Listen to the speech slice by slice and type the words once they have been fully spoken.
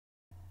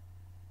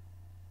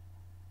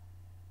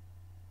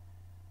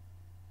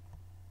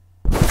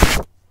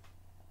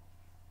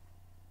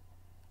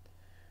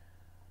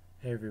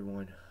Hey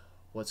everyone,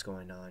 what's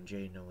going on?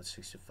 Jaden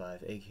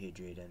 65, aka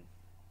Jaden,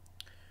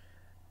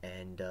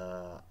 and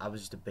I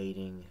was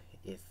debating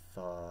if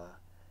uh,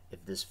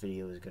 if this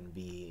video is going to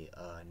be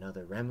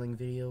another rambling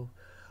video,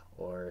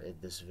 or if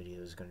this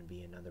video is going to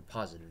be another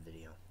positive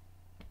video.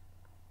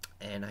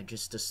 And I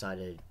just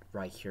decided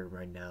right here,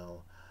 right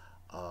now,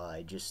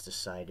 I just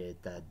decided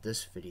that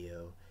this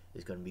video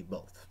is going to be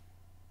both.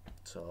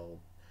 So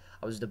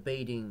I was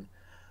debating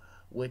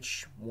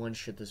which one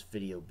should this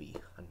video be,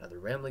 another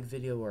rambling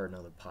video or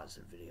another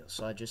positive video.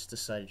 So I just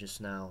decided just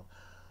now,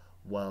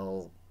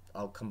 well,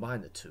 I'll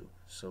combine the two.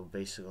 So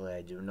basically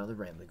I do another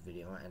rambling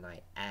video and I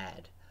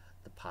add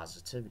the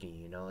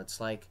positivity. It's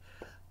like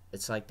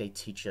they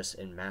teach us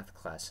in math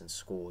class in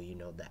school,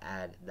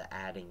 the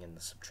adding and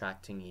the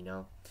subtracting.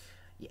 You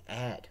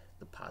add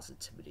the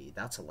positivity.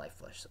 That's a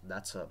life lesson.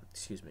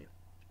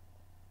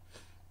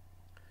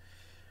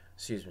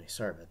 Excuse me,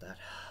 sorry about that.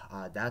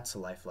 That's a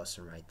life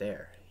lesson right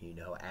there,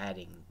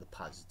 adding the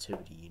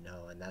positivity,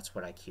 and that's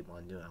what I keep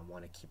on doing. I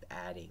want to keep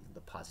adding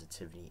the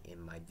positivity in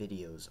my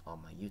videos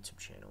on my YouTube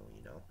channel.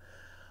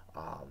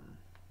 Um,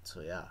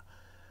 so, yeah.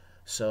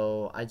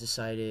 So, I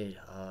decided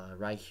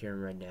right here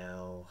and right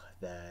now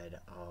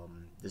that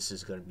this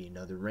is going to be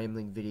another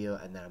rambling video,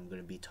 and that I'm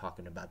going to be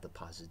talking about the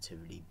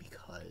positivity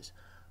because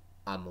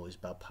I'm always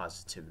about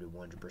positivity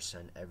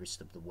 100% every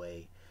step of the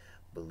way.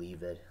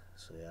 Believe it.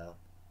 So, yeah.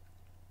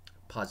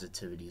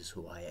 Positivity is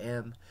who I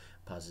am.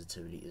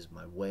 Positivity is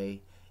my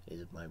way. It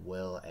is my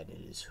will, and it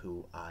is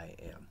who I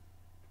am.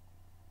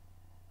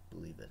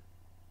 Believe it.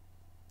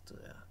 So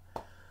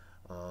yeah.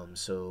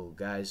 So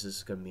guys, this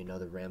is gonna be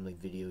another rambling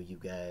video, you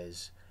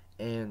guys,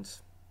 and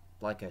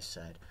like I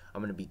said,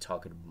 I'm gonna be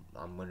talking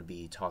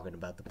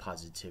about the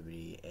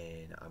positivity,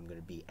 and I'm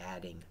gonna be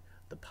adding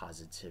the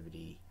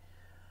positivity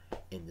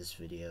in this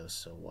video.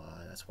 So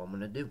that's what I'm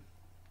gonna do.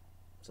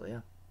 So yeah,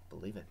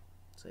 believe it.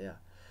 So yeah.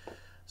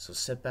 So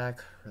sit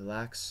back,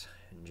 relax,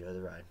 enjoy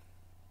the ride.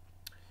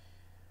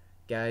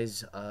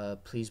 Guys,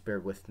 please bear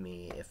with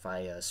me if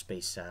I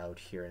space out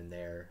here and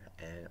there,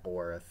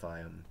 or if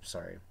I'm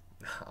sorry,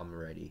 I'm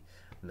already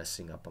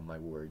messing up on my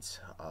words.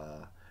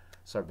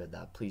 Sorry about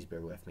that. Please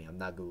bear with me. I'm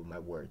not good with my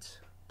words.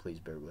 Please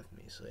bear with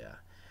me. So yeah.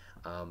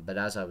 But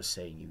as I was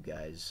saying, you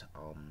guys,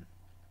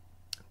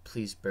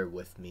 please bear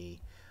with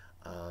me.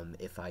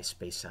 If I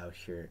space out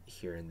here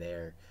and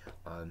there,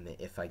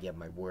 if I get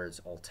my words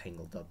all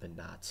tangled up in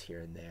knots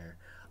here and there.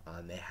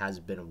 It has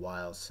been a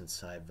while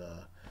since I've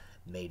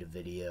made a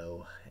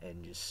video,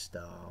 and just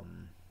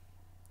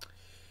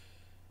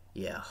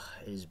yeah,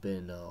 it has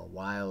been a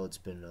while. It's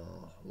been a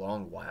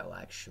long while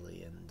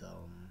actually, and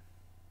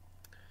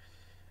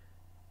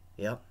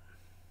yep,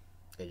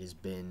 it has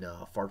been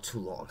far too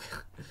long.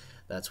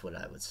 That's what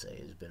I would say.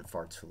 It's been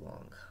far too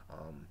long.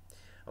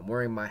 I'm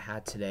wearing my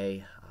hat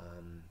today.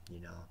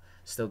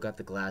 Still got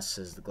the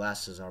glasses. The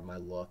glasses are my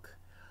look.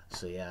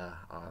 So yeah,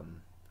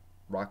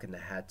 rocking the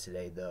hat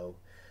today though.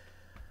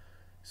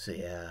 So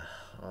yeah,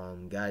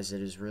 guys, it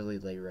is really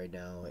late right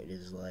now. It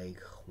is like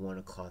 1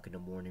 o'clock in the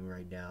morning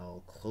right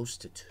now, close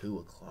to 2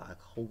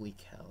 o'clock. Holy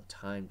cow,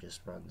 time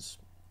just runs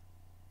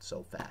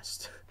so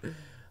fast.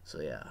 So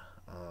yeah,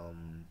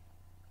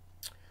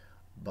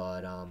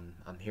 but I'm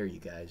here, you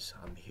guys.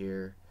 I'm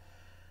here,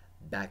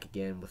 back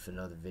again with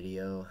another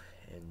video,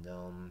 and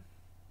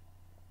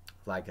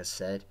like I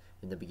said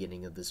in the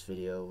beginning of this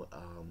video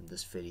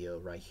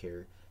right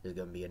here is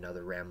going to be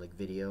another rambling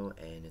video,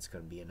 and it's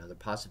going to be another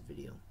positive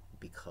video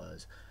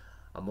because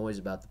I'm always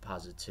about the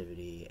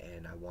positivity,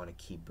 and I want to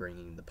keep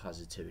bringing the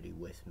positivity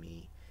with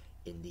me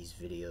in these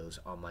videos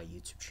on my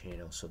YouTube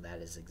channel. So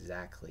that is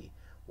exactly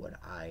what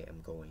I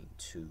am going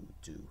to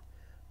do.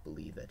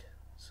 Believe it.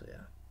 So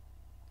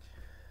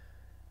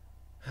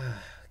yeah.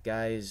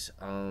 Guys,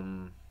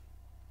 for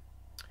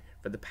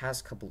the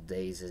past couple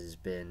days, it has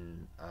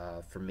been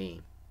for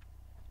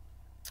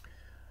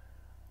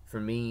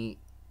me,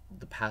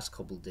 the past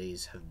couple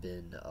days have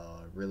been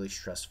really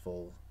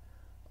stressful,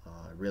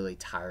 really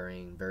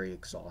tiring, very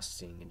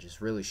exhausting, and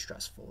just really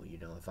stressful.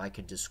 If I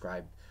could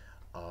describe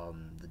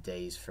the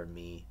days for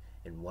me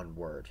in one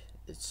word,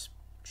 it's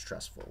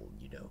stressful.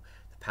 The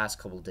past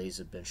couple days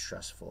have been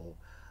stressful.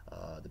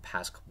 The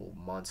past couple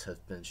months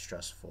have been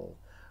stressful.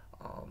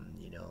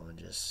 And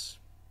just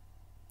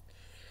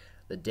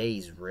the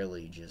days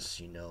really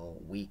just,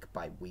 week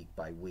by week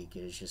by week,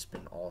 it has just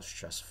been all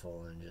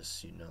stressful, and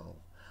just,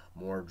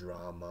 more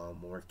drama,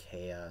 more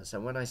chaos.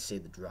 And when I say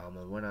the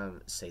drama, when I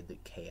say the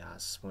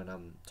chaos, when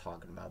I'm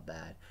talking about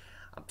that,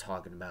 I'm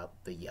talking about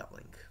the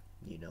yelling.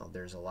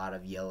 There's a lot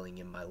of yelling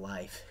in my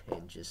life,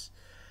 and just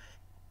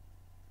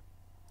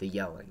the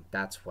yelling.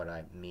 That's what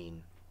I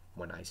mean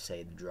when I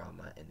say the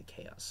drama and the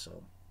chaos.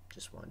 So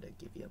just wanted to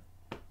give you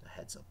a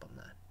heads up on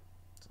that.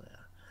 So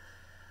yeah.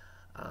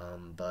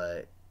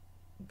 But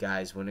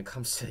guys, when it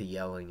comes to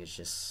yelling, it's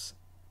just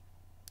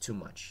too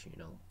much,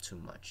 too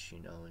much,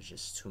 it's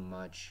just too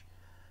much.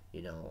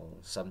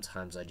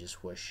 Sometimes I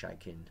just wish I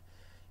can,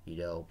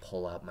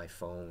 pull out my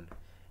phone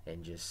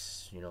and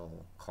just,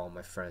 call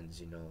my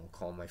friends,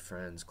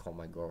 call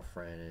my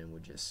girlfriend, and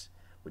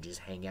we just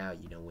hang out,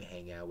 we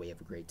hang out, we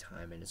have a great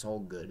time, and it's all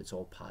good, it's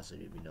all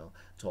positive,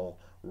 it's all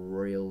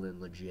real and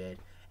legit,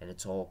 and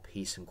it's all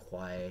peace and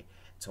quiet.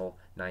 It's all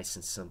nice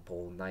and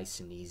simple, nice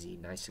and easy,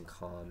 nice and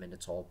calm, and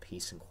it's all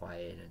peace and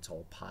quiet, and it's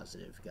all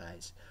positive,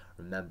 guys.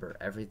 Remember,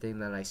 everything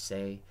that I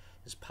say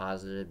is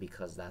positive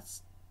because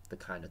that's the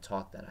kind of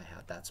talk that I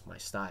have. That's my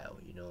style.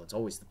 It's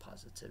always the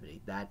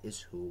positivity. That is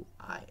who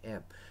I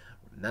am.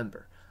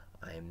 Remember,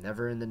 I am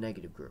never in the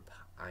negative group.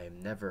 I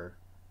am never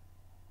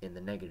in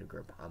the negative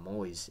group. I'm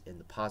always in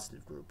the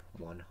positive group,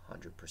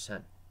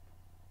 100%.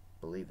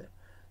 Believe it.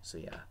 So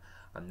yeah,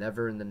 I'm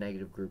never in the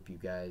negative group, you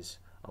guys.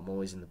 I'm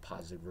always in the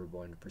positive group,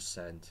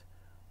 100%.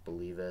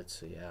 Believe it.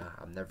 So yeah,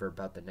 I'm never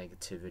about the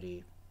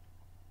negativity.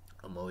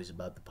 I'm always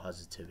about the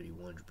positivity,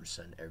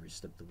 100%, every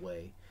step of the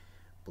way.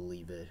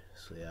 Believe it.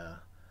 So yeah.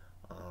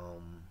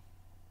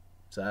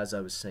 So as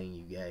I was saying,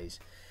 you guys,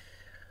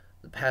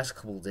 the past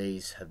couple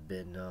days have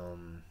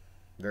been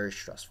very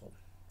stressful.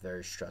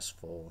 Very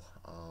stressful.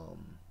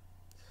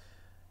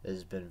 It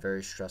has been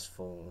very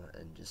stressful,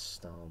 and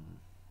just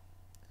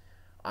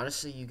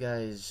honestly, you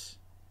guys,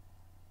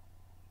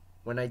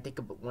 when I think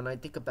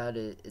about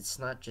it, it's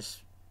not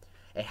just,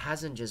 it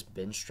hasn't just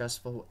been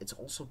stressful. It's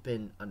also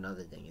been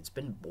another thing. It's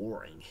been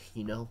boring.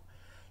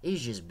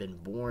 It's just been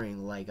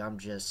boring. Like I'm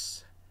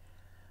just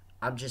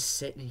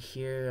sitting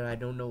here and I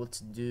don't know what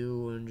to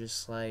do, and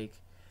just like,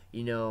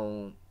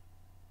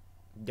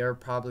 there are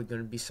probably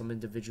going to be some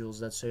individuals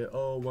that say,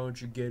 "Oh, why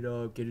don't you get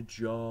a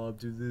job,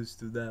 do this,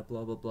 do that,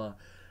 blah blah blah."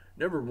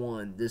 Number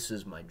one, this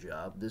is my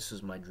job. This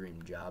is my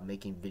dream job,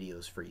 making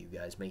videos for you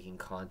guys, making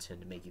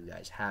content to make you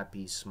guys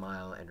happy,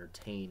 smile,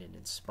 entertain, and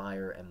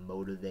inspire, and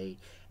motivate,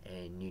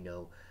 and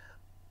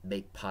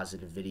make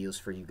positive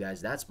videos for you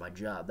guys. That's my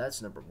job.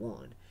 That's number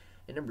one.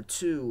 And number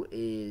two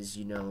is,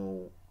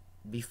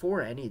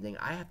 before anything,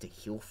 I have to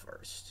heal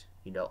first.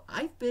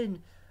 I've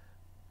been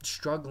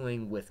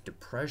struggling with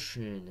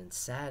depression and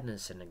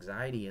sadness and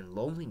anxiety and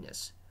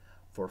loneliness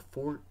for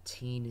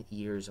 14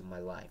 years of my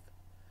life.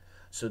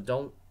 So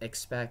don't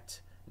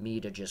expect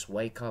me to just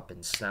wake up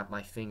and snap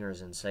my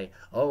fingers and say,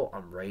 "Oh,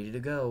 I'm ready to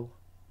go."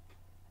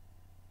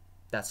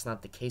 That's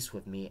not the case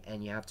with me,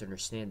 and you have to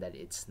understand that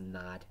it's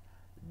not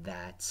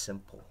that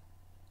simple.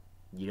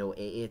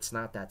 It's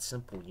not that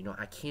simple.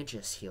 I can't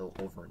just heal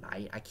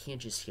overnight. I can't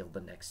just heal the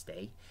next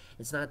day.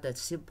 It's not that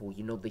simple.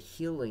 The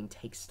healing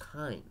takes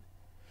time.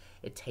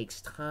 It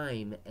takes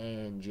time,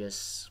 and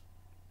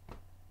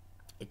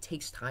it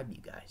takes time,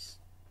 you guys.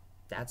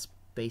 That's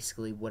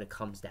basically what it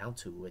comes down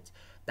to.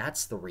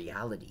 That's the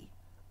reality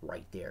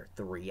right there.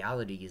 The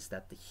reality is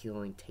that the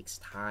healing takes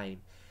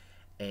time,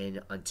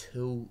 and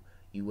until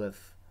you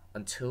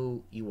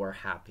are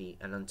happy,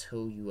 and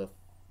until you have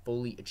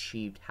fully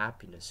achieved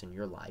happiness in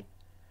your life,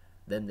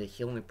 then the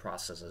healing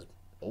process is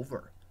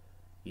over.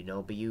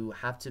 But you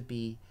have to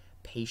be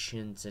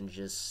patient, and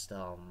just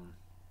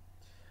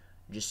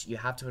you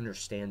have to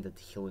understand that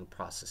the healing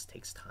process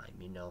takes time,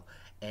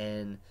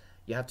 and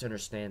you have to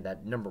understand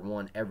that, number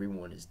one,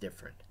 everyone is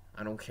different.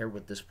 I don't care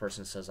what this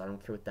person says. I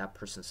don't care what that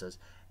person says.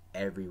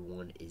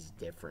 Everyone is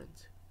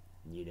different.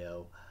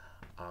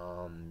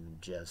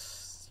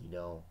 Just,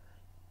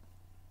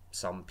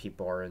 some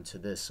people are into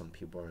this, some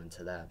people are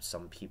into that.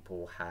 Some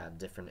people have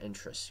different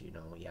interests. You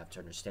have to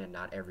understand,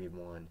 not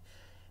everyone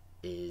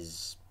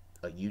is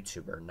a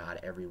YouTuber.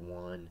 Not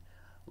everyone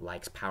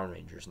likes Power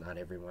Rangers. Not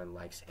everyone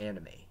likes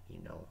anime.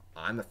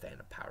 I'm a fan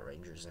of Power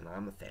Rangers, and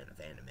I'm a fan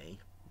of anime.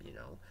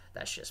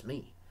 That's just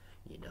me.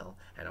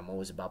 And I'm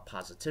always about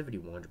positivity,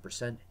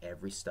 100%,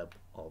 every step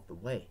of the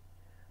way.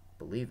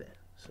 Believe it.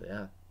 So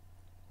yeah.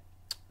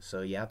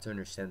 So you have to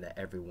understand that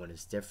everyone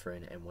is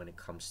different, and when it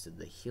comes to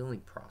the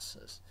healing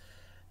process,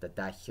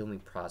 that healing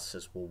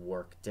process will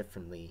work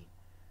differently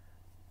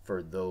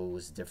for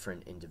those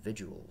different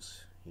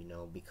individuals,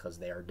 because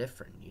they are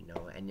different,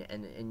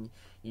 and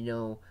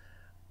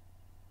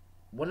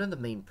one of the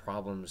main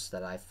problems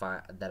that I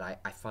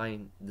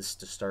find this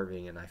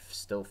disturbing, and I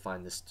still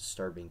find this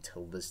disturbing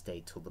till this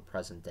day, till the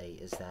present day,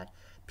 is that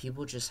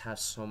people just have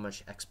so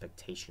much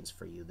expectations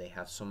for you. They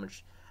have so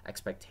much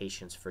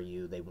expectations for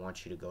you. They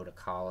want you to go to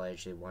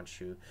college. They want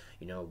you,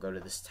 go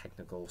to this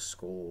technical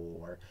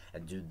school,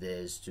 and do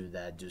this, do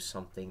that, do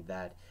something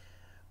that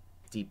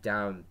deep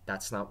down,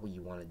 that's not what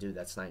you want to do.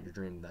 That's not your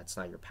dream. That's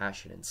not your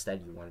passion.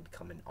 Instead, you want to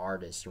become an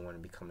artist. You want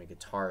to become a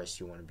guitarist.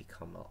 You want to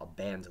become a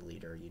band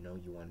leader. You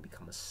want to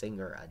become a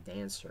singer, a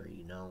dancer,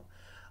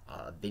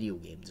 a video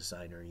game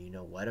designer.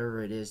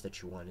 Whatever it is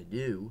that you want to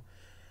do,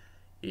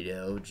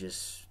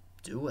 just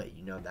do it.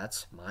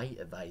 That's my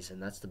advice,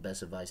 and that's the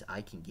best advice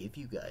I can give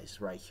you guys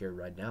right here,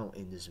 right now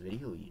in this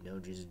video.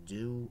 Just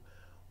do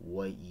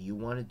what you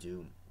want to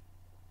do,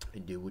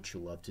 and do what you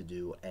love to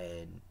do.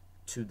 And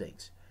two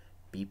things: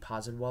 be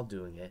positive while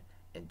doing it,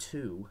 and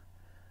two,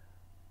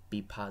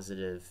 be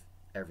positive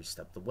every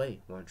step of the way,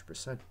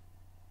 100%.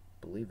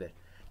 Believe it.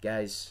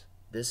 Guys,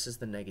 this is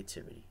the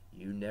negativity.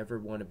 You never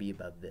want to be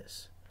about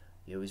this.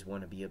 You always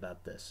want to be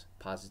about this.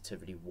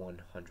 Positivity,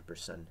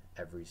 100%,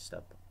 every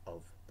step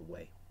of the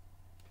way.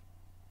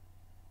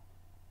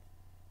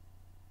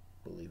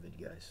 Believe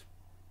it, guys.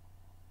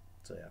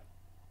 So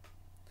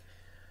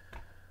yeah.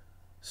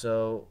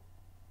 So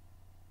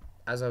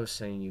as I was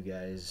saying, you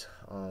guys,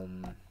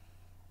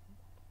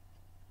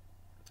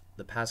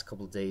 the past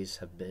couple of days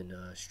have been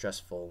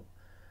stressful,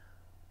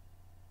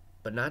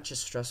 but not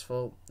just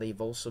stressful,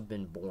 they've also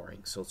been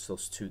boring. So it's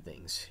those two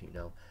things, you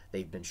know.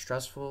 They've been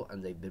stressful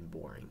and they've been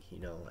boring, you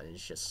know, and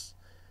it's just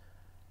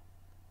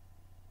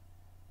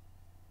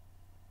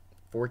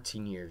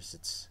 14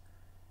 years.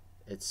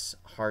 It's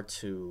hard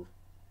to,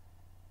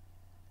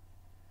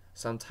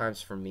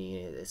 sometimes for me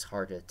it's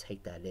hard to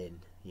take that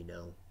in, you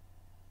know.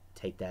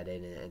 Take that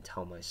in and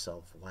tell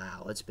myself,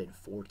 wow, it's been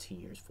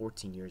 14 years.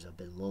 14 years I've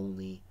been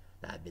lonely,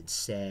 I've been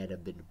sad,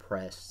 I've been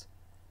depressed,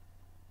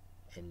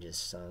 and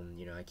just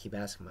you know, I keep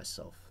asking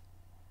myself,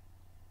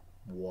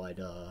 what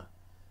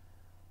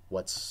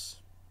what's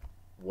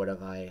what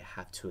have I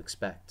have to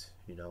expect,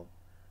 you know?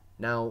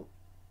 Now,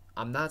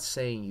 I'm not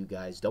saying, you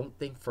guys, don't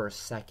think for a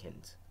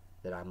second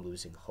that I'm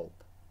losing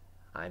hope.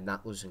 I'm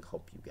not losing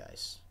hope, you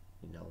guys.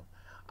 You know,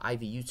 I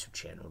have a YouTube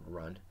channel to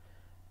run,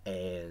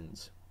 and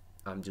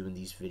I'm doing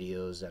these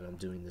videos and I'm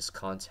doing this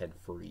content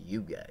for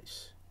you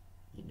guys.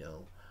 You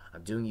know,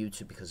 I'm doing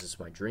YouTube because it's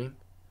my dream.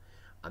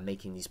 I'm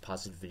making these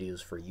positive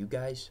videos for you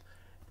guys,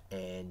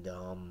 and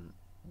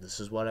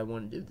this is what I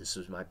want to do. This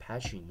is my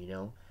passion, you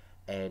know.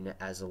 And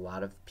as a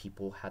lot of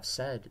people have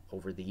said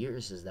over the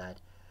years, is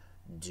that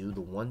do the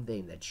one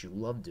thing that you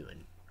love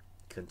doing.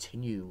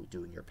 Continue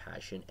doing your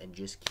passion and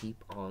just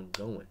keep on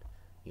going.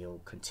 You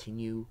know,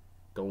 continue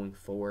going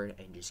forward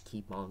and just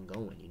keep on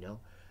going, you know.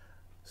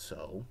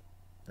 So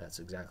that's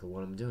exactly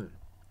what I'm doing.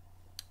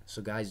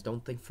 So guys,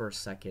 don't think for a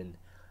second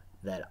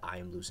that I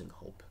am losing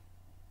hope.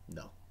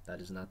 No, that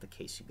is not the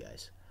case, you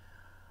guys.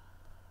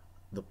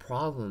 The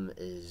problem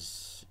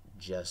is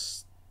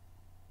just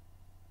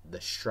the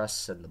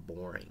stress and the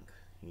boring.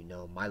 You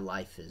know, my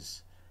life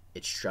is,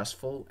 it's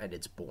stressful and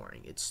it's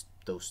boring. It's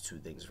those two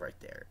things right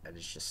there. And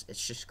it's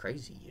just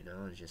crazy, you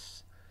know. It's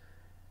just,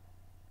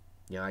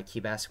 you know, I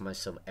keep asking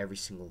myself every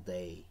single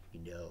day, you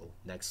know,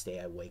 next day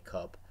I wake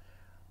up,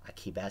 I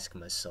keep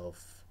asking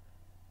myself,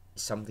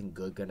 is something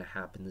good gonna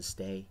happen this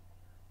day?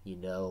 You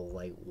know,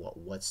 like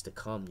what's to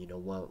come? You know,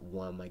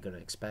 what am I gonna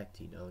expect?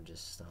 You know,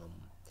 just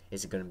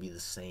is it gonna be the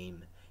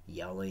same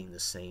yelling, the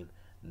same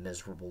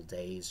miserable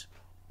days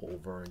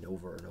over and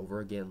over and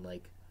over again?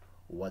 Like,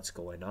 what's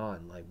going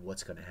on? Like,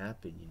 what's gonna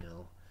happen? You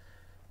know,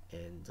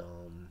 and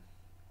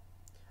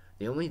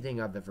the only thing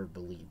I've ever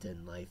believed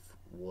in life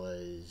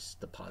was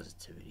the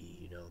positivity.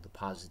 You know, the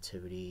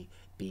positivity,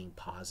 being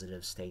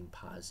positive, staying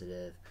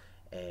positive,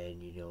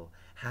 and you know,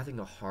 having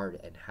a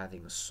heart and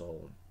having a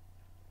soul.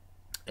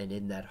 And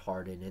in that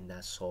heart and in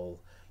that soul,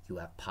 you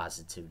have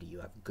positivity, you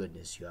have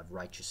goodness, you have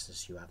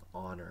righteousness, you have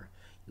honor,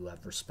 you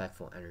have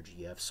respectful energy,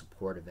 you have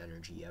supportive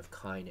energy, you have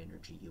kind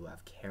energy, you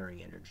have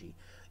caring energy,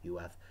 you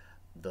have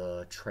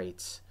the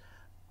traits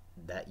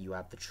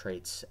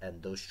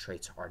and those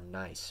traits are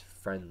nice,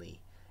 friendly,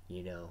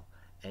 you know,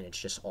 and it's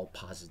just all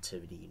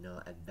positivity, you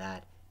know, and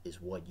that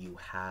is what you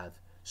have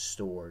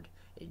stored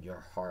in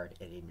your heart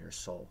and in your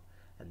soul.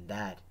 And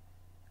that,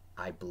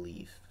 I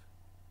believe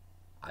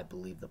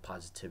the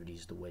positivity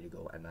is the way to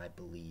go, and I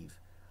believe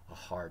a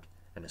heart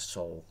and a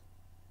soul,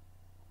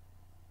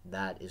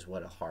 that is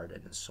what a heart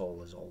and a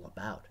soul is all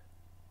about,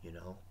 you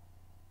know?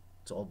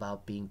 It's all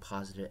about being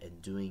positive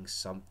and doing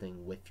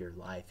something with your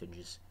life and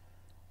just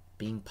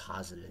being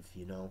positive,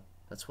 you know?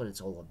 That's what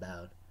it's all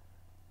about,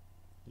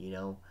 you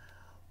know?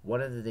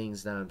 One of the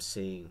things that I'm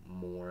seeing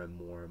more and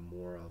more and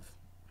more of,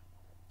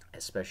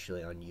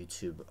 especially on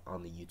YouTube,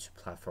 on the YouTube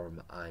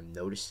platform, I'm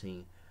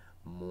noticing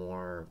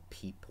more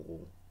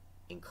people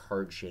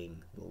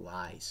encouraging the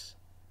lies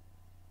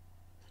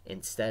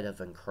instead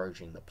of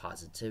encouraging the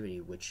positivity,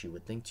 which you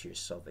would think to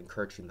yourself,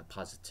 encouraging the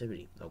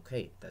positivity,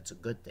 okay, that's a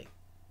good thing,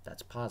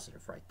 that's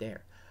positive right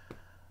there.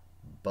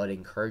 But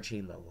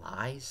encouraging the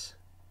lies,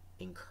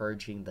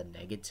 encouraging the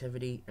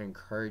negativity,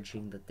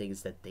 encouraging the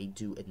things that they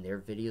do in their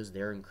videos,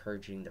 they're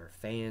encouraging their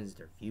fans,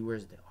 their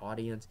viewers, their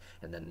audience,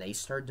 and then they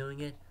start doing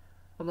it.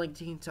 I'm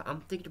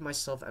thinking to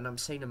myself, and I'm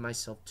saying to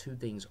myself two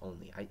things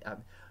only.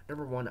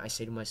 Number one, I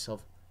say to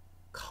myself,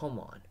 come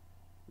on,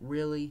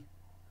 really?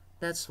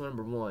 That's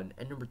number one.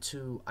 And number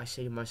two, I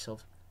say to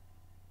myself,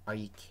 are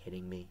you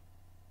kidding me?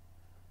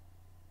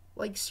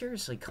 Like,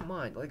 seriously, come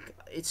on. Like,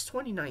 it's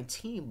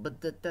 2019, but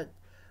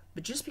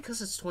but just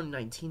because it's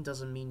 2019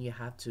 doesn't mean you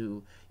have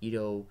to, you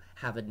know,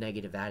 have a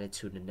negative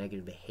attitude and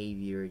negative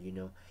behavior, you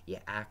know. You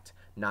act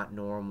not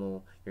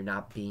normal, you're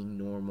not being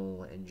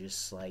normal, and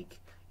just like,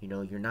 you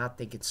know, you're not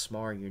thinking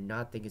smart,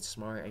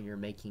 and you're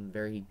making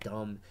very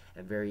dumb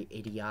and very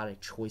idiotic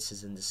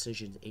choices and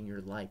decisions in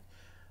your life.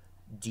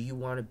 Do you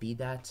want to be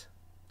that?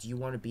 Do you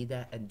want to be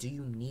that? And do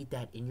you need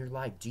that in your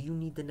life? Do you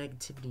need the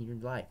negativity in your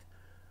life?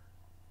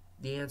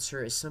 The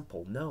answer is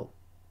simple, no.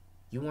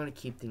 You want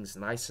to keep things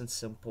nice and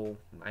simple,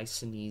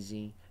 nice and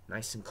easy,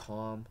 nice and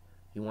calm.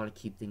 You want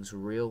to keep things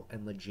real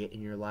and legit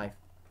in your life.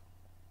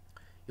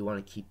 You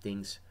want to keep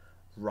things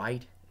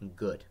right and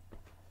good,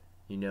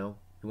 you know?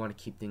 You want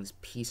to keep things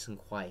peace and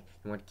quiet.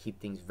 You want to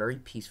keep things very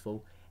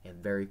peaceful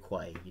and very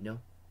quiet, you know?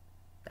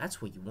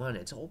 That's what you want.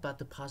 It's all about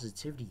the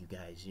positivity, you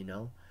guys, you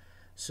know?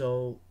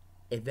 So,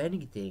 if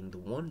anything,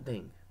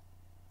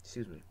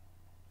 excuse me,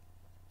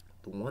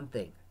 the one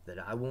thing that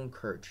I will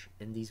encourage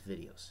in these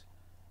videos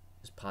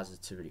is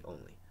positivity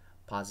only.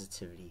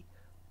 Positivity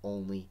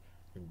only,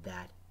 and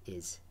that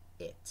is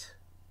it.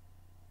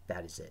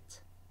 That is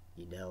it.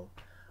 You know?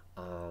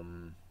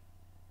 Um,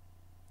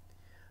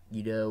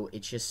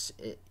 it's just,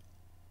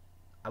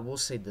 I will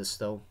say this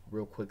though,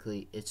 real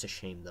quickly, it's a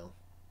shame though.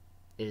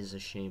 It is a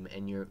shame,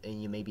 and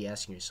you may be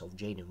asking yourself,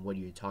 Jaden, what are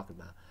you talking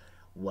about?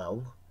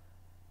 Well,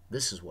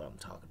 this is what I'm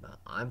talking about.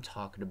 I'm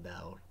talking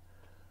about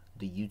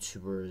the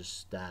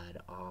YouTubers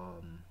that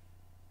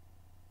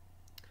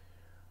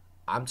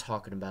I'm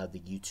talking about the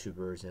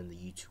YouTubers and the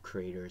YouTube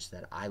creators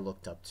that I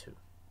looked up to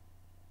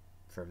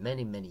for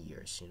many, many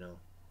years, You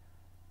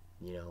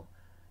know.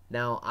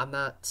 Now, I'm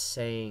not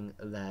saying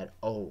that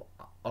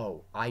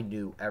I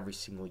knew every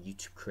single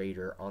YouTube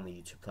creator on the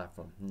YouTube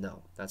platform.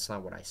 No, that's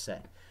not what I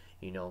said.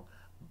 You know,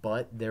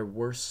 but there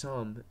were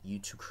some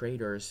YouTube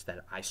creators that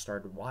I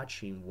started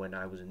watching when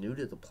I was new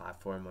to the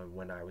platform and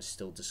when I was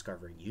still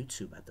discovering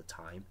YouTube at the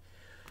time,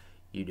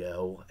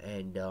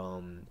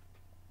 and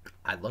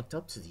I looked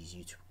up to these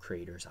YouTube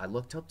creators. I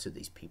looked up to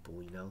these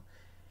people,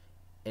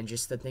 and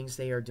just the things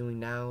they are doing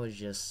now is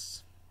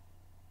just,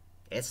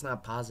 it's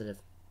not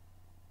positive.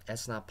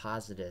 It's not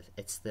positive.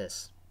 It's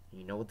this.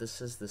 You know what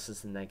this is? This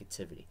is the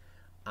negativity.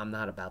 I'm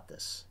not about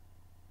this.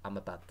 I'm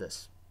about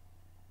this.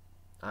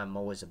 I'm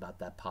always about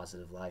that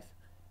positive life.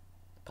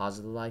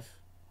 Positive life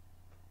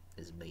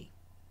is me.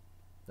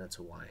 That's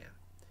who I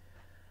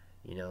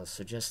am.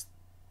 So just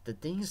the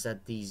things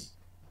that these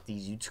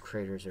YouTube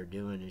creators are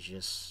doing is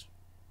just,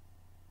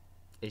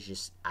 it's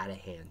just out of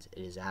hand.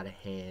 It is out of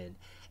hand.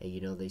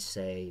 And they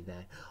say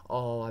that,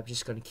 oh, I'm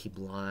just gonna keep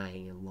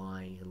lying and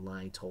lying and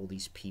lying to all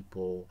these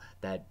people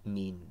that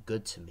mean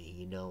good to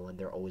me, and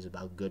they're always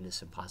about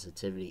goodness and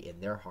positivity in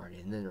their heart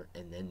and then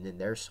in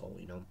their soul,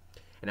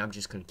 And I'm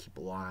just gonna keep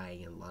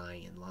lying and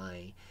lying and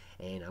lying,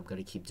 and I'm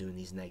gonna keep doing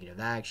these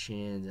negative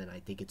actions, and I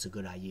think it's a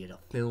good idea to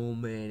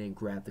film it and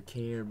grab the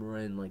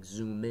camera and like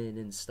zoom in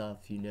and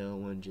stuff,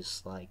 and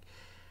just like,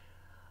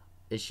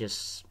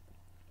 it's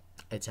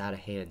out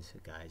of hand,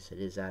 guys. It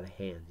is out of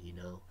hand,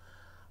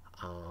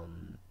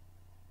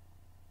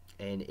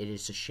 and it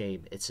is a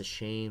shame. It's a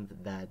shame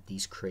that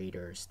these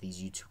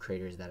YouTube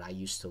creators that I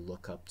used to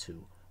look up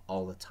to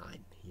all the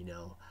time,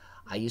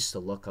 I used to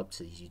look up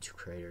to these YouTube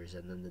creators,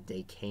 and then the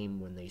day came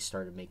when they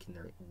started making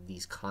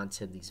these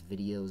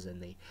videos,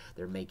 and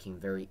they're making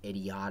very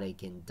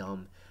idiotic and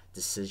dumb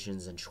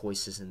decisions and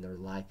choices in their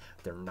life.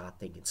 They're not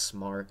thinking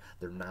smart.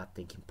 They're not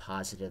thinking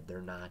positive.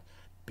 They're not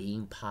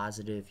being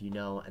positive,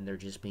 and they're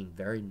just being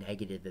very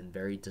negative and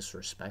very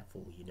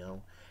disrespectful,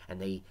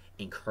 and they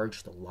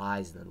encourage the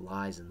lies and the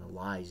lies and the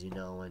lies,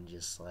 and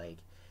just like,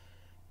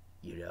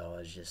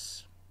 it's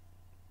just,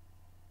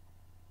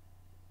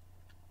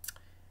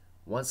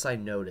 once I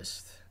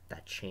noticed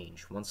that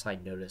change, once I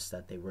noticed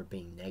that they were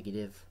being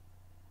negative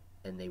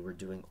and they were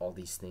doing all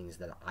these things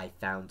that I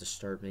found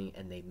disturbing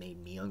and they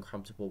made me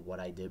uncomfortable,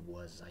 what I did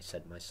was I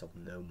said to myself,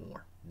 no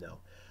more. No.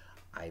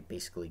 I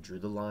basically drew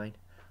the line.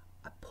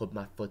 I put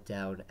my foot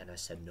down and I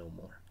said no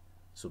more.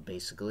 So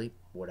basically,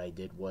 what I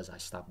did was I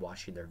stopped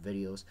watching their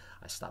videos.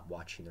 I stopped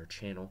watching their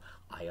channel.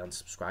 I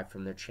unsubscribed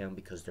from their channel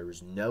because there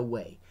was no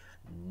way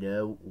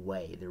that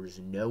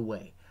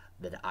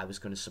I was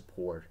going to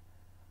support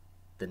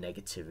the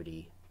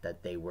negativity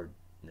that they were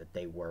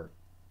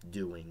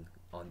doing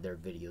on their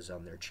videos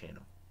on their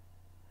channel.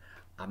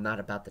 I'm not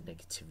about the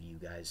negativity, you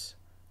guys.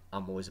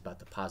 I'm always about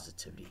the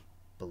positivity.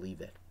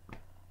 Believe it.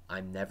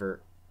 I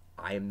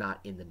am not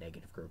in the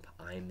negative group.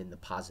 I am in the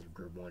positive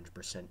group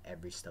 100%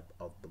 every step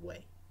of the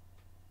way.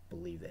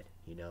 Believe it,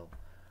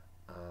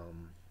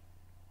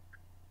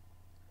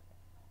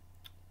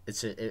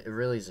 It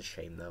really is a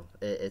shame, though.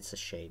 It's a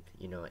shame,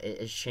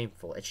 It's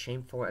shameful. It's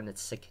shameful and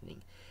it's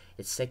sickening.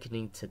 It's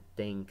sickening to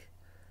think,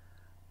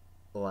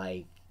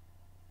 like,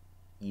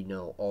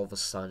 all of a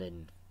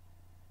sudden,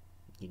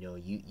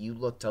 you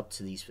looked up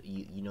to these,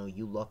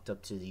 you looked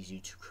up to these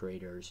YouTube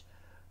creators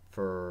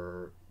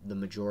for the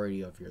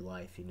majority of your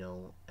life,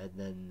 and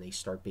then they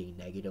start being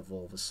negative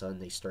all of a sudden.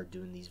 They start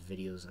doing these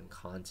videos and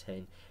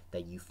content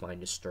that you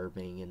find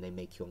disturbing and they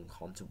make you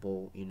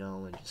uncomfortable,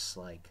 and just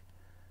like,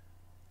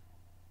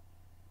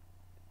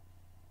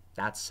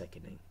 that's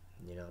sickening,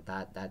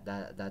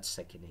 that's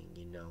sickening,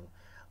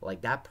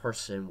 like, that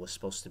person was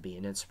supposed to be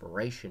an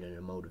inspiration and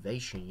a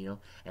motivation,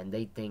 and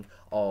they think,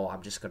 oh,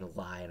 I'm just gonna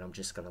lie and I'm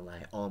just gonna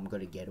lie, oh, I'm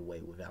gonna get away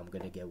with it, I'm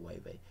gonna get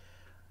away with it.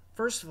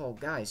 First of all,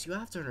 guys, you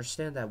have to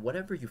understand that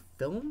whatever you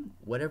film,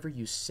 whatever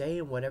you say,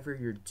 and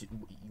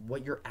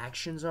what your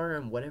actions are,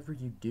 and whatever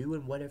you do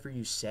and whatever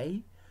you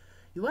say,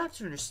 you have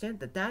to understand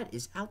that that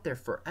is out there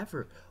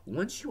forever.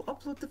 Once you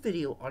upload the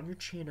video on your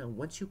channel,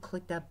 once you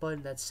click that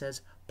button that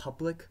says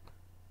public,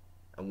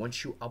 and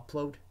once you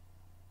upload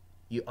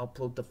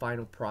the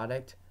final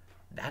product,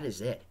 that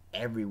is it.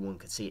 Everyone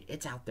can see it.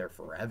 It's out there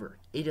forever.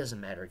 It doesn't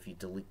matter if you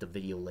delete the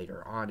video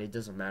later on. It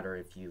doesn't matter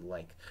if you,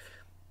 like,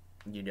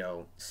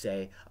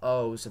 say,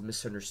 oh, it was a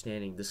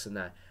misunderstanding, this and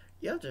that.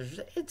 Yeah,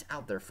 it's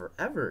out there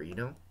forever,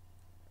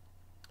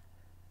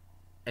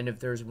 And if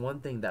there's one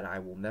thing that I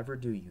will never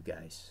do, you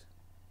guys,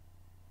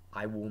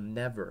 I will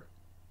never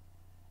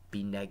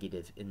be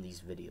negative in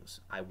these videos.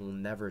 I will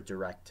never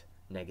direct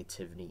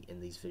negativity in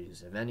these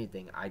videos. If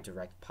anything, I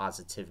direct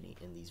positivity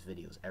in these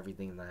videos.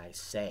 Everything that I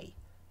say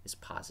is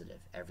positive.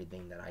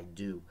 Everything that I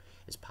do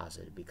is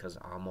positive because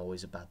I'm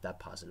always about that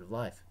positive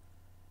life.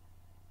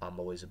 I'm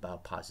always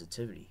about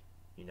positivity,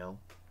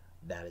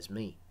 That is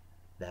me.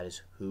 That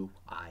is who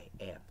I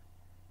am.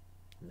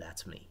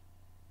 That's me.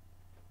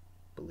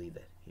 Believe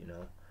it,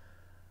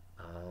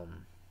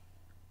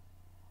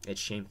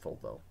 It's shameful,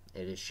 though.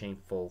 It is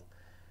shameful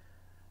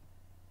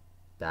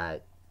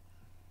that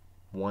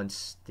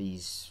once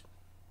these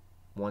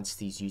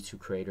YouTube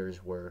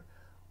creators were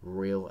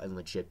real and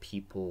legit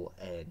people,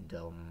 and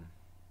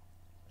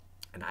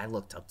I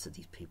looked up to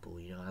these people,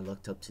 I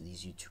looked up to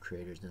these YouTube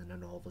creators, and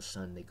then all of a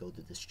sudden they go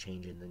through this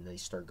change, and then they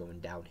start going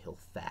downhill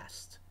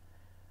fast.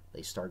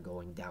 And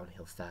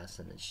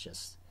it's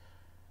just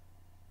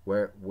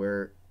where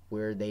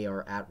they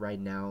are at right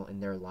now in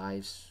their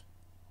lives,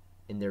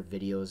 in their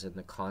videos, and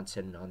the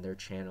content on their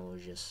channel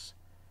is just,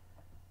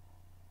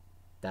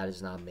 that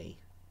is not me.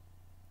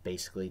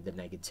 Basically, the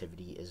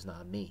negativity is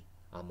not me.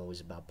 I'm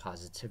always about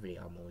positivity.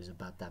 I'm always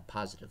about that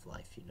positive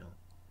life,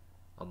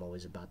 I'm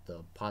always about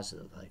the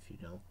positive life,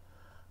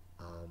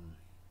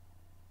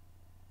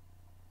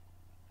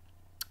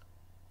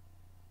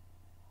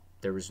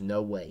 There was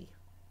no way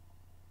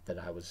that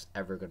I was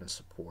ever going to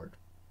support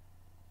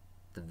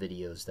the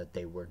videos that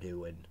they were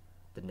doing,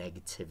 the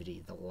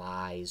negativity, the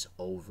lies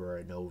over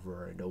and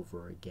over and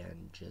over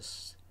again.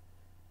 Just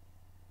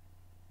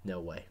no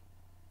way.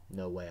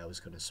 No way I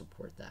was going to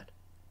support that.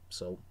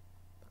 So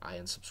I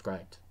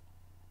unsubscribed.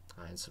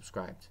 I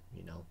unsubscribed.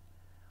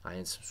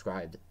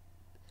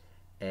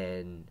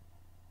 And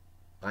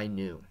I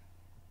knew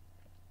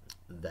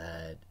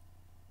that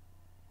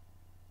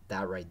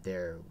right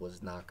there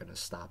was not going to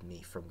stop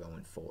me from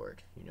going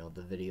forward.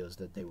 The videos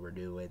that they were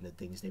doing, the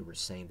things they were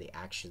saying, the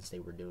actions they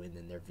were doing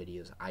in their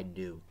videos, I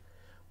knew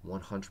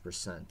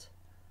 100%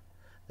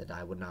 that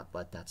I would not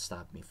let that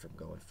stop me from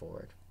going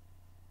forward.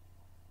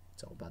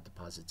 It's all about the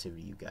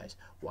positivity, you guys.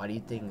 Why do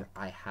you think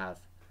I have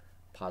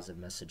positive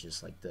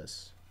messages like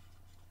this?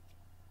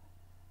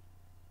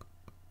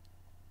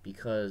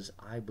 Because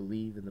I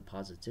believe in the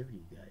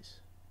positivity, you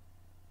guys.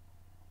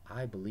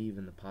 I believe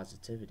in the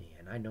positivity,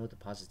 and I know the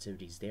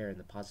positivity is there, and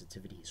the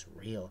positivity is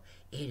real.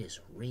 It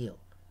is real.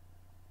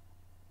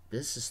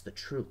 This is the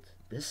truth.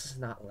 This is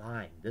not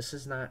lying. This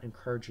is not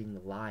encouraging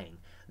the lying.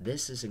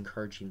 This is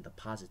encouraging the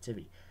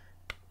positivity.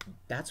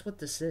 That's what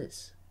this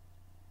is.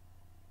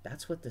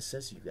 That's what this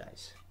is, you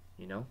guys.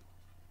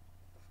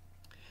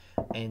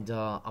 And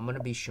I'm going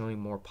to be showing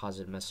more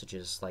positive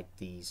messages like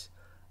these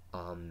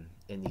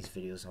in these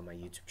videos on my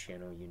YouTube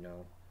channel,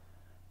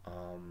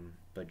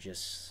 But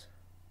just,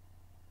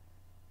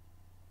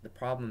 the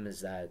problem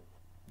is that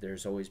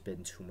there's always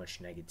been too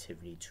much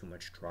negativity, too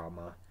much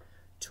drama,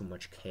 too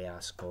much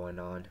chaos going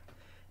on,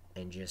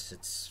 and just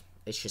it's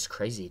just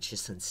crazy. It's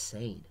just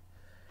insane,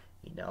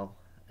 and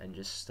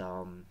just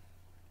the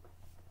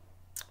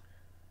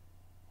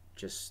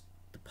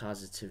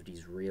positivity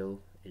is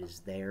real. It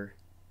is there,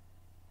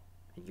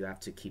 and you have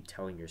to keep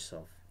telling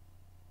yourself,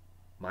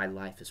 my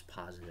life is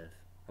positive.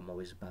 I'm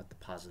always about the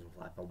positive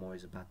life. I'm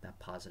always about that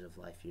positive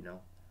life,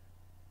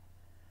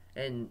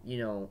 And,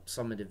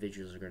 some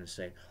individuals are going to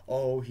say,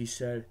 oh, he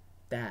said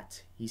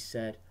that. He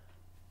says,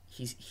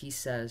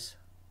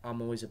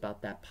 I'm always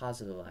about that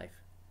positive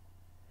life.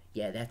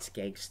 Yeah, that's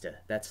gangsta.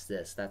 That's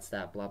this. That's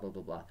that. Blah, blah,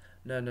 blah, blah.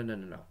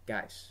 No.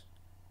 Guys,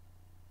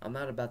 I'm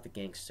not about the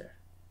gangster.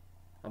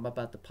 I'm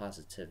about the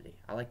positivity.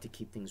 I like to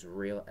keep things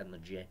real and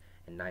legit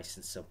and nice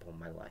and simple in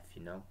my life,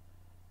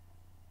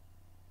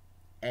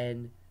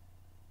 And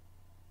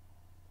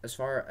as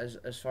far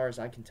as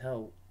I can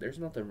tell, there's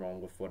nothing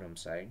wrong with what I'm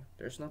saying.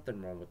 There's nothing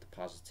wrong with the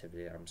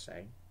positivity that I'm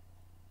saying.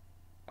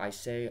 I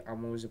say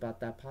I'm always about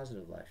that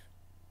positive life.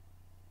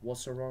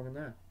 What's so wrong in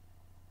that?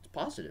 It's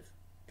positive,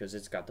 because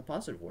it's got the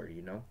positive word,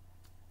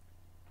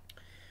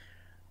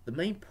 The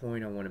main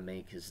point I want to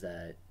make is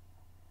that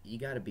you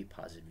got to be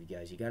positive, you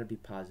guys. You got to be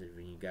positive,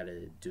 and you got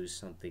to do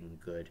something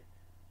good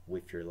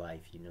with your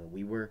life.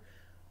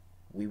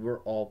 We were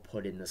all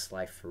put in this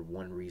life for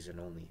one reason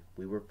only.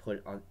 We were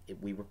put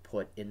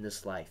in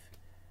this life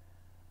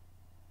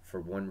for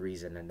one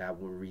reason, and that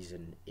one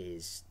reason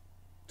is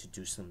to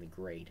do something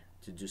great.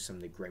 To do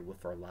something great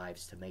with our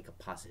lives, to make a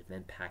positive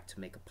impact,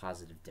 to make a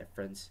positive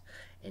difference,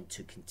 and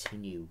to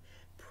continue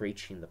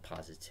preaching the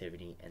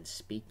positivity and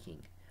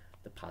speaking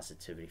the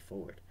positivity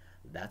forward.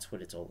 That's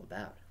what it's all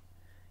about.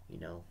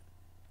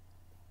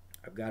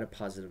 I've got a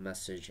positive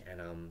message,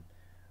 and I'm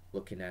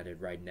looking at it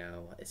right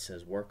now. It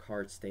says, work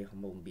hard, stay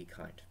humble, and be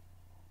kind.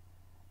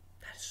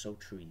 That is so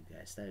true, you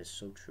guys. That is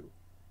so true.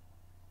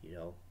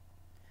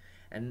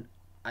 And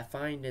I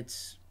find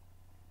it's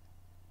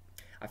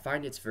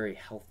very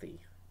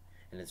healthy,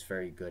 and it's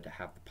very good to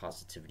have the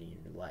positivity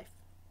in your life.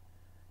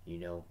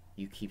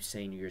 You keep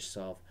saying to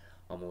yourself,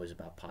 I'm always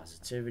about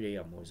positivity,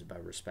 I'm always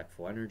about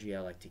respectful energy, I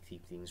like to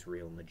keep things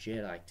real and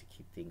legit, I like to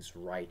keep things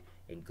right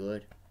and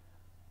good.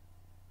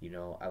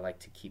 I like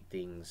to keep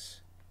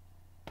things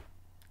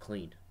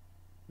clean,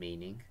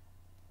 meaning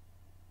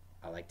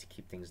I like to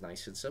keep things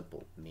nice and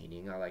simple,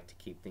 meaning I like to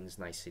keep things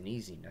nice and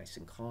easy, nice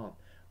and calm,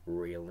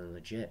 real and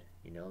legit.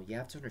 You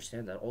have to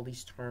understand that all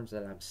these terms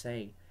that I'm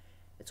saying,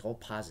 it's all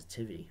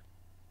positivity.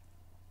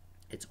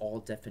 It's all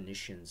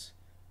definitions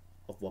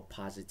of what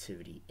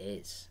positivity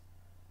is.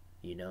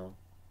 You know,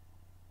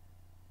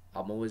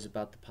 I'm always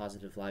about the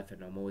positive life,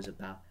 and I'm always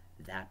about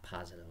that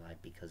positive life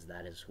because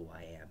that is who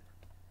I am.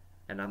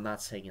 And I'm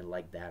not saying it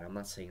like that. I'm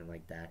not saying it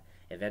like that.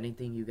 If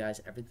anything, you guys,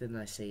 everything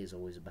I say is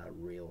always about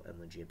real and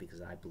legit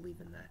because I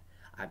believe in that.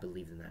 I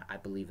believe in that. I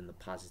believe in the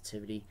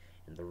positivity,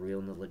 in the real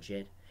and the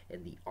legit,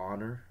 in the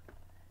honor,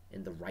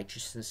 in the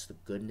righteousness, the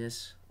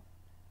goodness.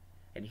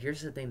 And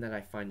here's the thing that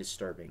I find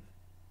disturbing.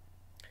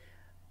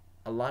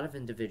 A lot of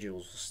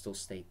individuals will still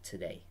say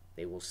today,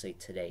 they will say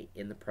today,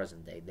 in the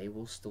present day, they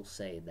will still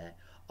say that,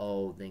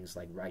 oh, things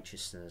like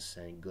righteousness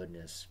and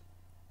goodness,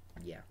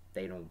 yeah,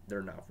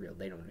 they're not real,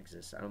 they don't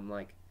exist. I'm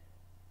like,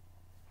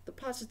 the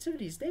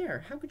positivity's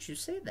there. How could you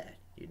say that,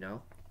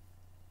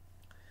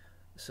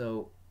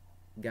 So,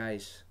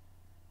 guys,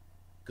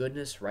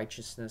 goodness,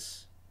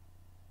 righteousness,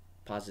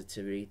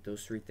 positivity,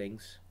 those three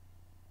things,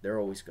 they're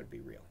always going to be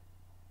real.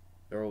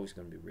 They're always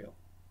going to be real.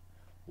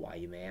 Why,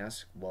 you may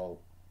ask? Well,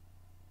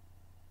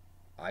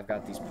 I've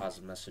got these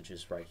positive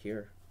messages right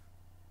here.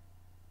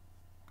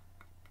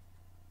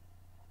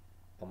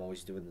 I'm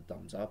always doing the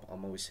thumbs up.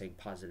 I'm always saying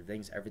positive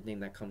things. Everything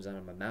that comes out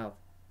of my mouth,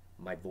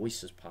 my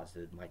voice is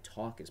positive. My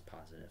talk is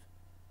positive.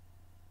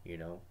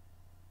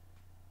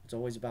 It's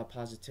always about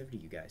positivity,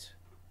 you guys.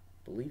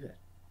 Believe it.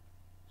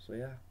 So,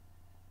 yeah.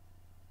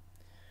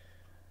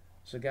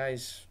 So,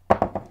 guys,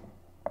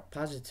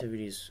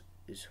 positivity is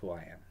who I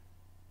am.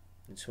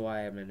 It's who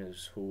I am and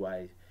is who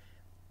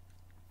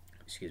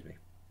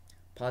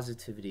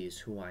Positivity is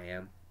who I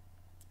am,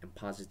 and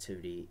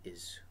positivity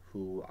is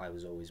who I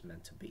was always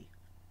meant to be.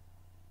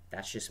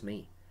 That's just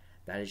me.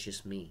 That is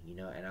just me,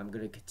 and I'm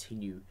going to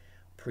continue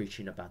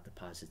preaching about the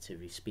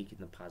positivity, speaking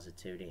the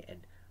positivity, and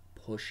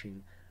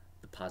pushing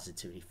the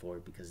positivity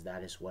forward because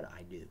that is what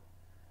I do.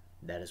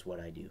 That is what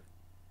I do,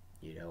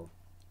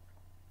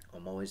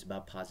 I'm always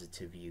about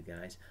positivity, you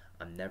guys.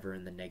 I'm never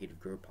in the negative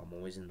group. I'm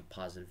always in the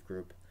positive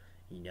group,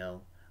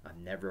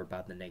 I'm never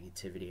about the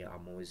negativity.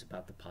 I'm always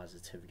about the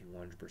positivity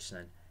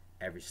 100%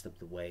 every step of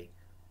the way.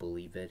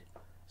 Believe it.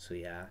 So,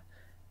 yeah.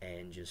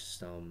 And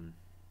just,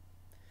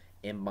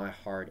 in my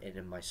heart and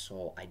in my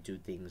soul, I do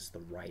things the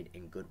right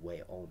and good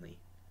way only.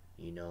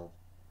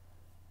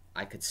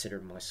 I consider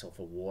myself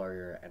a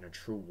warrior, and a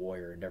true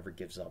warrior never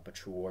gives up. A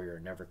true warrior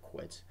never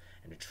quits.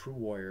 And a true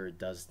warrior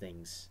does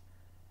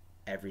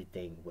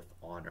everything with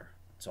honor.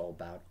 It's all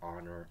about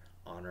honor,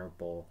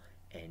 honorable,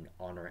 and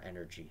honor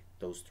energy.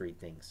 Those three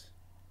things.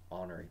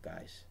 Honor,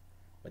 guys.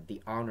 With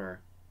the honor,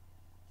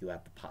 you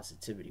have the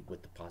positivity.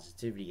 With the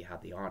positivity, you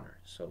have the honor.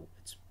 So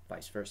it's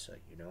vice versa,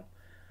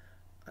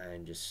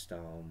 And just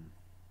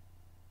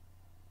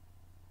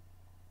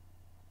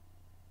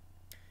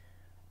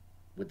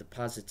with the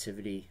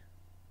positivity,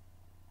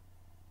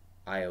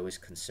 I always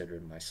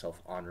considered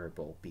myself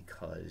honorable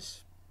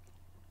because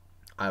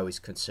I always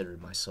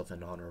considered myself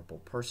an honorable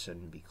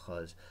person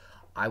because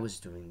I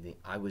was doing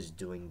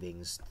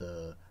things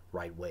the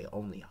right way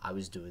only. I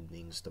was doing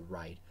things the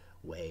right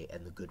way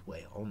and the good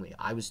way only.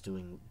 I was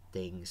doing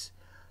things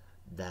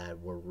that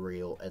were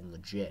real and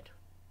legit.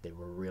 They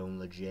were real and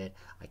legit.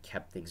 I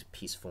kept things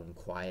peaceful and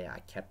quiet. I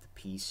kept the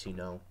peace,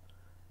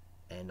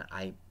 and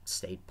I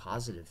stayed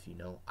positive,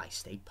 I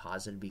stayed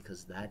positive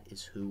because that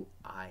is who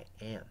I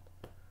am.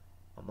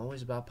 I'm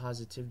always about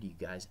positivity, you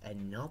guys,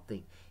 and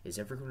nothing is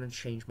ever going to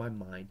change my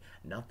mind.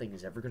 Nothing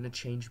is ever going to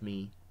change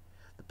me.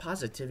 The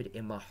positivity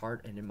in my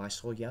heart and in my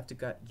soul, you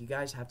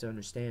guys have to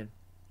understand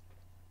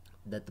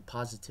that the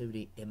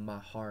positivity in my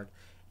heart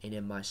and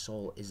in my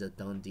soul is a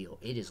done deal.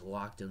 It is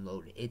locked and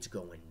loaded. It's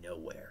going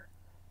nowhere.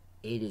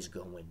 It is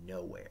going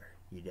nowhere,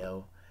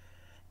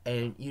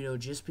 And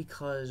just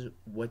because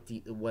what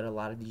a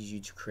lot of these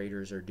YouTube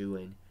creators are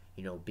doing,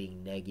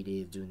 being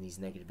negative, doing these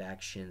negative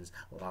actions,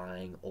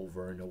 lying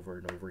over and over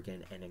and over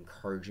again, and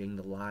encouraging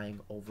the lying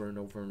over and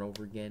over and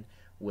over again,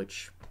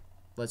 which,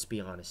 let's be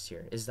honest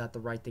here, is that the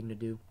right thing to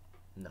do?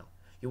 No.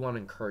 You want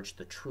to encourage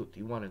the truth.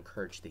 You want to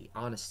encourage the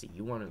honesty.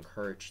 You want to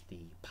encourage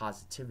the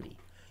positivity.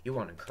 You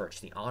want to encourage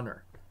the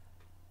honor.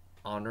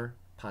 Honor,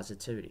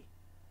 positivity.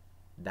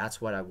 That's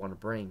what I want to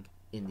bring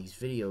in these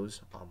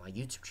videos on my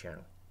YouTube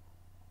channel.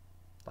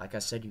 Like I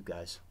said, you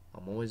guys,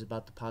 I'm always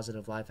about the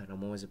positive life, and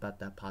I'm always about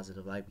that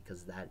positive life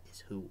because that is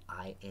who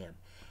I am.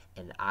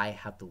 And I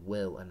have the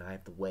will and I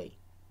have the way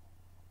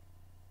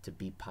to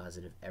be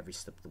positive every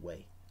step of the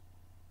way.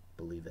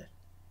 Believe it.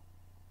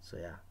 So,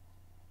 yeah.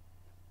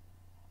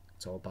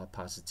 It's all about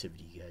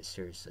positivity, you guys,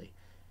 seriously.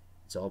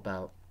 It's all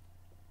about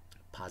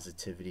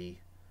positivity,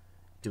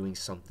 doing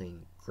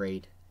something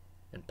great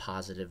and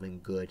positive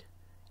and good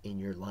in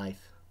your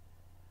life.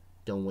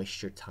 Don't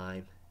waste your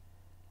time.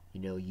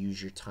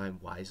 Use your time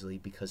wisely,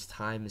 because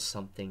time is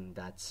something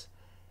that's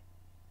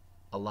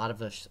a lot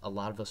of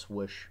us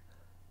wish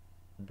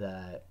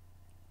that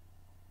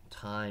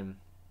time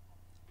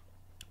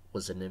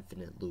was an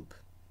infinite loop.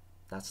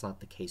 That's not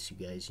the case, you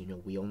guys.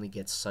 We only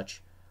get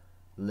such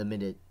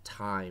limited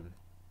time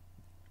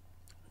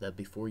that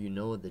before you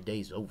know it, the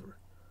day's over.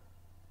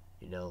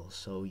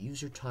 So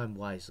use your time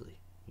wisely.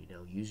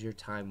 Use your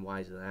time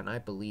wisely. And I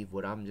believe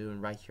what I'm doing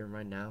right here,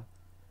 right now,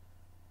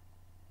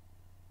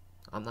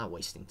 I'm not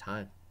wasting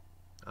time.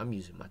 I'm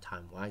using my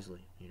time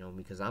wisely,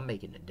 because I'm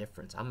making a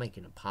difference. I'm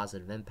making a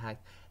positive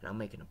impact, and I'm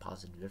making a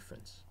positive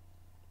difference.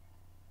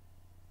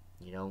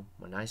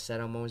 When I said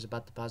I'm always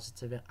about the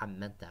positivity, I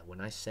meant that.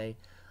 When I say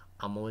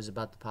I'm always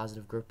about the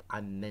positive group, I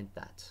meant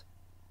that.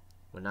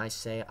 When I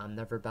say I'm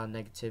never about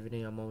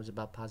negativity, I'm always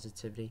about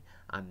positivity,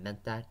 I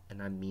meant that,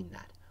 and I mean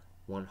that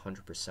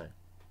 100%.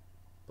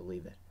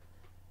 Believe it.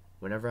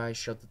 Whenever I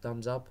show the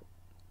thumbs up,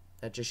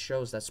 that just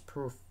shows, that's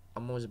proof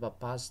I'm always about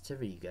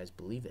positivity, you guys.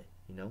 Believe it,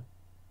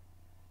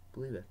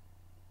 Believe it.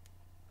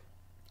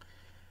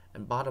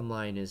 And bottom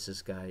line is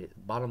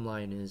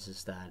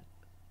that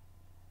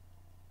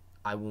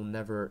I will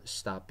never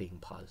stop being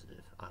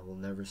positive. I will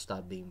never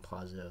stop being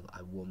positive.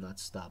 I will not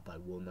stop. I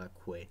will not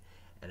quit.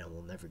 And I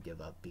will never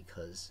give up,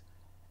 because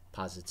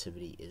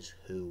positivity is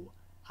who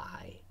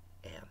I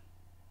am.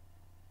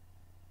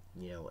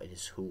 It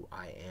is who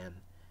I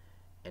am.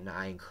 And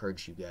I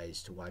encourage you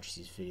guys to watch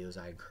these videos.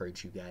 I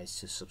encourage you guys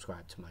to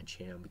subscribe to my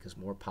channel, because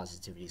more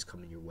positivity is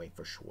coming your way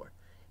for sure.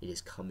 It is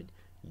coming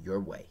your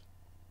way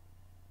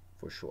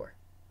for sure.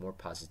 More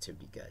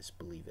positivity, guys.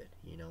 Believe it.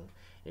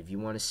 If you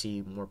want to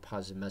see more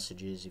positive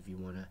messages, if you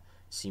want to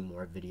see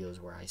more videos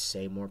where I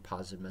say more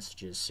positive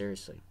messages,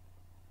 seriously,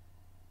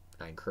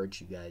 I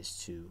encourage you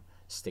guys to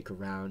stick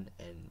around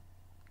and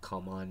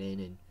come on in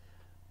and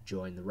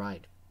join the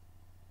ride.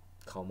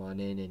 Come on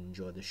in and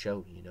enjoy the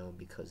show,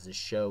 because this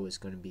show is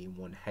going to be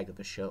one heck of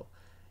a show.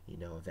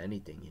 If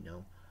anything,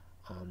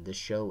 this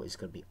show is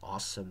going to be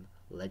awesome,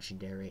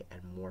 legendary,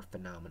 and more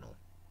phenomenal.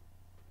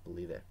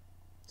 Believe it.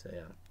 So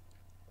yeah.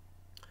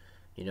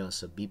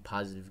 So be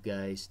positive,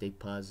 guys. Stay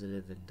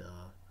positive, and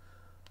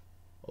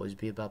always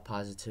be about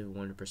positive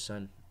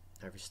 100%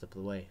 every step of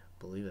the way.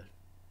 Believe it.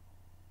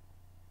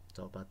 It's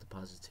all about the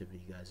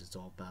positivity, guys. It's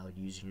all about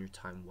using your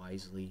time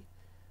wisely,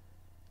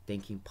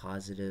 thinking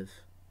positive,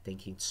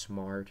 thinking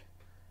smart,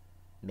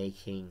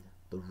 making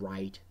the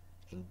right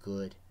and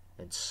good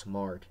and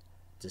smart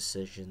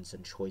decisions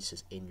and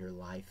choices in your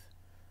life,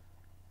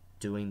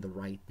 doing the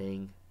right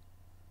thing,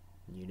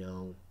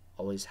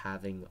 always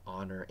having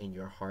honor in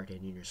your heart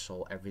and in your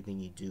soul.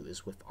 Everything you do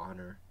is with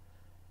honor.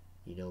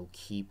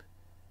 Keep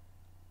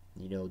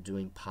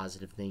doing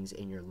positive things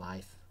in your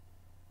life,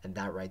 and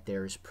that right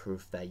there is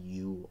proof that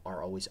you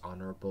are always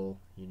honorable.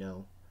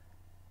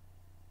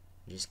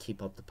 Just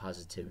keep up the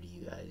positivity,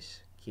 you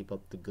guys. Keep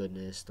up the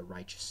goodness, the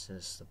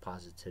righteousness, the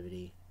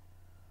positivity.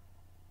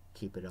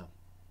 Keep it up.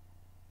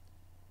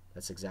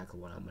 That's exactly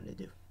what I'm gonna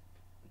do.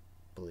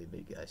 Believe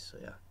me, guys. So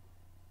yeah.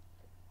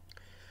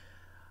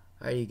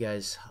 Alright, you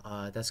guys,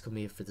 that's gonna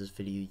be it for this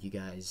video, you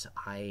guys.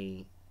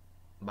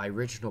 My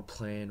original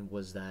plan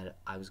was that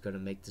I was gonna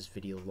make this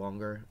video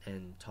longer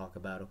and talk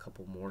about a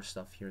couple more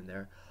stuff here and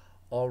there.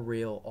 All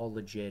real, all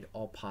legit,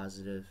 all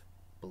positive.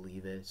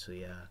 Believe it. So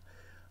yeah.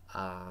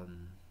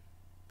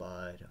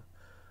 But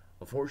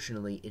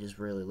unfortunately, it is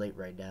really late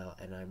right now,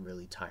 and I'm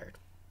really tired.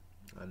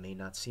 I may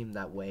not seem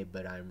that way,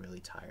 but I'm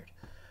really tired.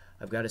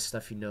 I've got a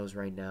stuffy nose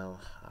right now.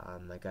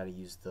 I gotta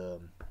use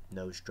the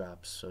nose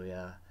drops. So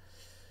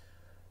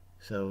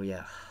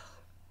yeah.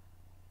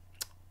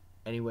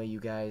 Anyway,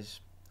 you guys,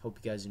 hope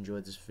you guys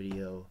enjoyed this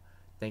video.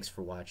 Thanks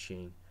for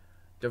watching.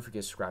 Don't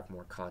forget to subscribe for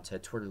more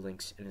content. Twitter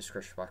links in the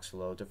description box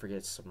below. Don't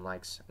forget some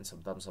likes and some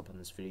thumbs up on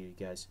this video, you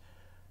guys.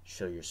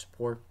 Show your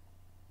support.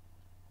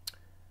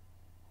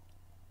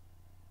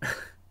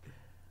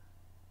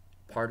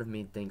 Part of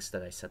me thinks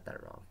that I said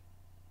that wrong.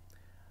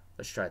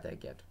 Let's try that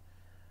again.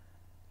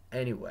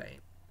 Anyway,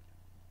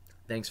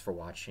 thanks for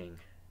watching.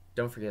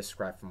 Don't forget to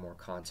subscribe for more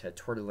content.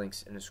 Twitter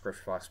links in the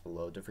description box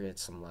below. Don't forget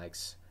some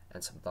likes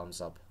and some thumbs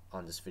up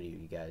on this video,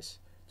 you guys,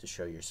 to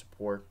show your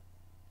support.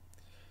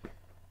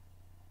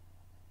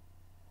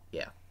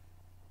 Yeah.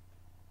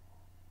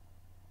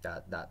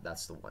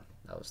 That's the one.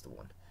 That was the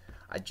one.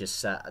 I just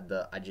said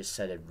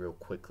it real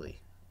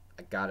quickly.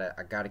 I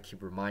gotta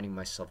keep reminding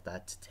myself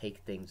that to take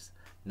things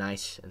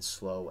nice and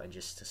slow, and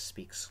just to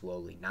speak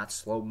slowly, not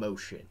slow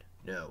motion,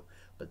 no,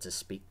 but to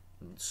speak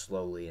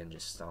slowly and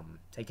just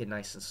take it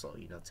nice and slow,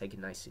 take it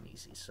nice and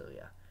easy. So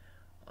yeah,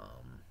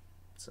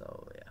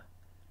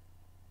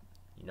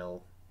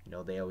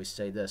 they always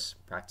say this: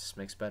 practice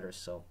makes better.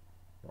 So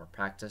more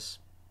practice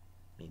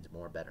means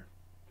more better.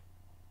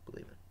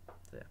 Believe it.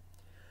 So, yeah.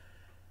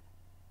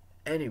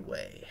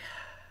 Anyway,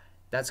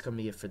 that's gonna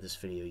be it for this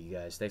video, you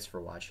guys. Thanks for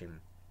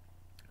watching.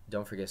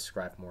 Don't forget to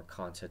subscribe for more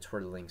content.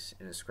 Twitter links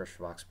in the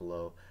description box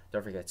below.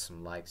 Don't forget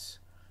some likes.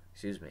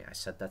 Excuse me, I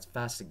said that's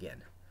fast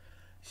again.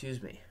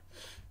 Excuse me.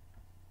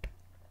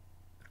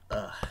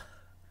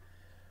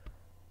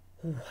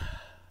 Whew.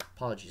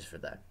 Apologies for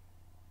that.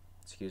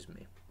 Excuse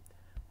me.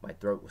 My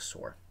throat was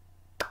sore.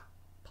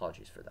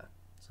 Apologies for that.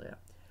 So yeah.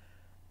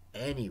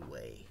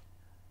 Anyway,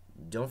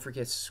 don't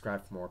forget to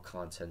subscribe for more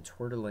content.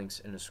 Twitter links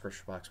in the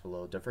description box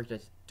below. Don't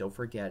forget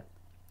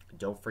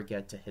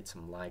to hit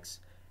some likes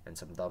and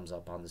some thumbs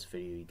up on this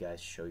video. You guys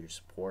show your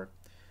support.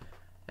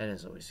 And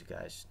as always, you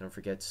guys, don't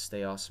forget to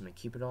stay awesome and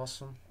keep it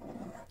awesome.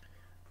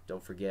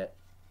 Don't forget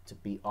to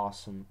be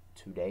awesome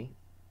today.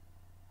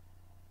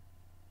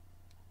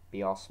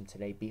 Be awesome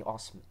today. Be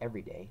awesome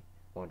every day.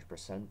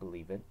 100%.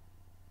 Believe it.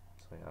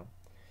 So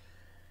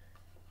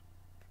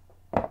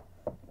yeah.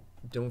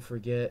 Don't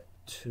forget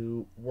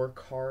to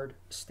work hard,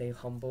 stay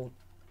humble,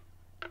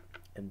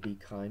 and be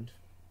kind.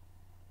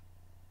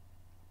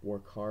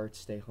 Work hard,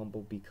 stay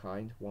humble, be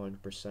kind.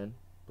 100%.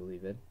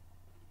 Believe it.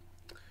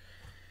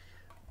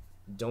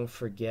 Don't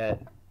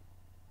forget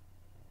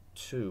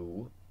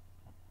to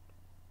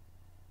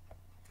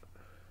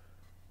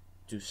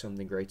do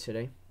something great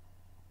today.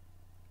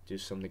 Do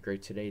something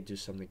great today. Do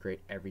something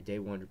great every day.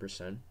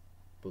 100%.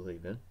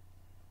 Believe it.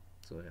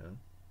 So yeah.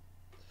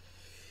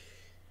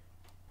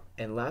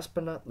 And last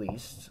but not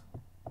least,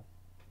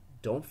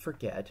 don't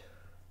forget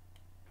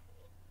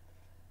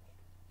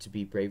to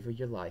be brave with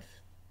your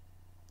life.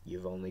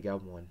 You've only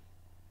got one.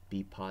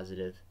 Be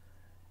positive.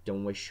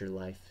 Don't waste your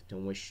life.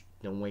 Don't waste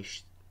Don't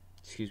waste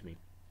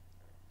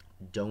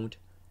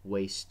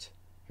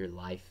your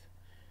life.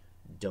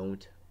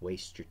 Don't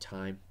waste your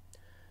time.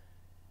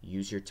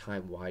 Use your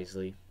time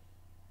wisely.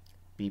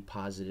 Be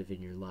positive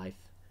in your life.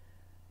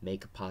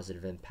 Make a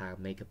positive impact.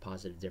 Make a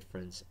positive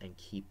difference. And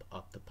keep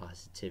up the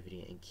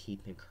positivity. And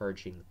keep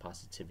encouraging the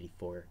positivity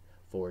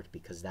forward,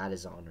 because that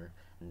is honor.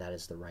 And that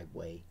is the right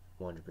way.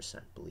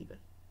 100%. Believe it.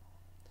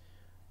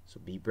 So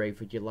be brave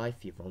with your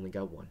life. You've only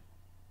got one.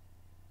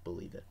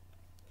 Believe it.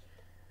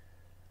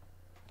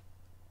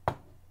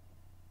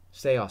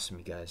 Stay awesome,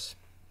 you guys.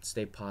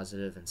 Stay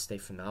positive and stay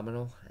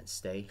phenomenal. And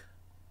stay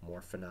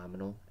more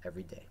phenomenal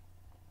every day.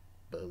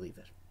 Believe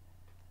it.